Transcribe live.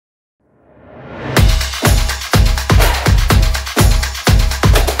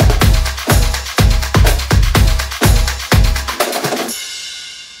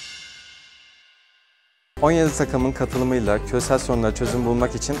17 takımın katılımıyla küresel sorunlara çözüm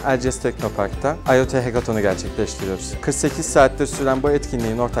bulmak için Erciyes Teknopark'ta IoT Hackathon'u gerçekleştiriyoruz. 48 saattir süren bu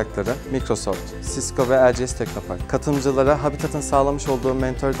etkinliğin ortakları Microsoft, Cisco ve Erciyes Teknopark. Katılımcılara Habitat'ın sağlamış olduğu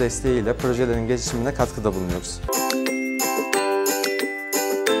mentor desteğiyle projelerin gelişimine katkıda bulunuyoruz.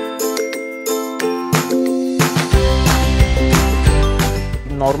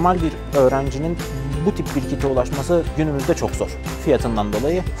 Normal bir öğrencinin bu tip bir kite ulaşması günümüzde çok zor. Fiyatından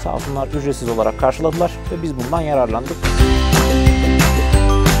dolayı sağ olsunlar ücretsiz olarak karşıladılar ve biz bundan yararlandık.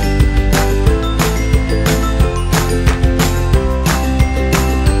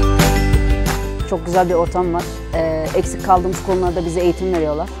 Çok güzel bir ortam var. Eksik kaldığımız konularda bize eğitim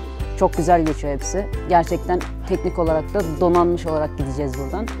veriyorlar. Çok güzel geçiyor hepsi. Gerçekten teknik olarak da donanmış olarak gideceğiz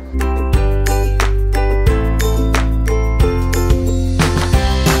buradan.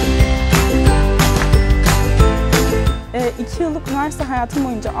 2 yıllık üniversite hayatım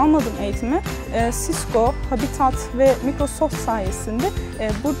boyunca almadığım eğitimi Cisco, Habitat ve Microsoft sayesinde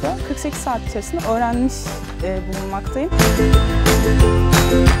burada 48 saat içerisinde öğrenmiş bulunmaktayım.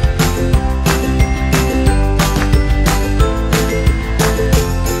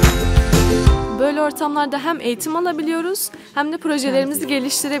 Böyle ortamlarda hem eğitim alabiliyoruz hem de projelerimizi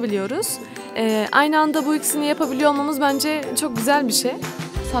geliştirebiliyoruz. Aynı anda bu ikisini yapabiliyor olmamız bence çok güzel bir şey.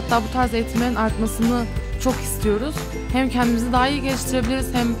 Hatta bu tarz eğitimlerin artmasını çok istiyoruz. Hem kendimizi daha iyi geliştirebiliriz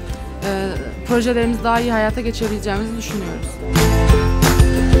hem projelerimizi daha iyi hayata geçirebileceğimizi düşünüyoruz.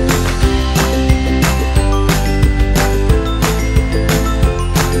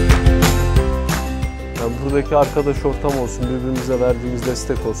 Yani buradaki arkadaş ortam olsun, birbirimize verdiğimiz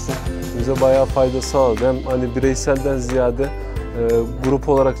destek olsun. Bize bayağı fayda sağladı. Hem hani bireyselden ziyade grup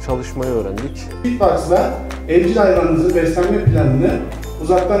olarak çalışmayı öğrendik. Fitbox'la evcil hayvanınızın beslenme planını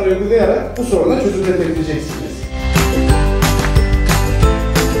uzaktan uygulayarak bu soruna çözüm üretebileceksiniz.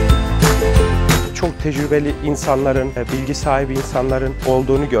 Çok tecrübeli insanların, bilgi sahibi insanların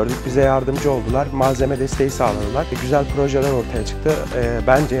olduğunu gördük. Bize yardımcı oldular, malzeme desteği sağladılar. Güzel projeler ortaya çıktı.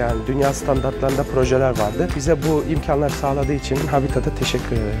 Bence yani dünya standartlarında projeler vardı. Bize bu imkanları sağladığı için Habitat'a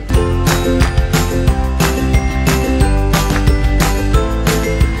teşekkür ederim.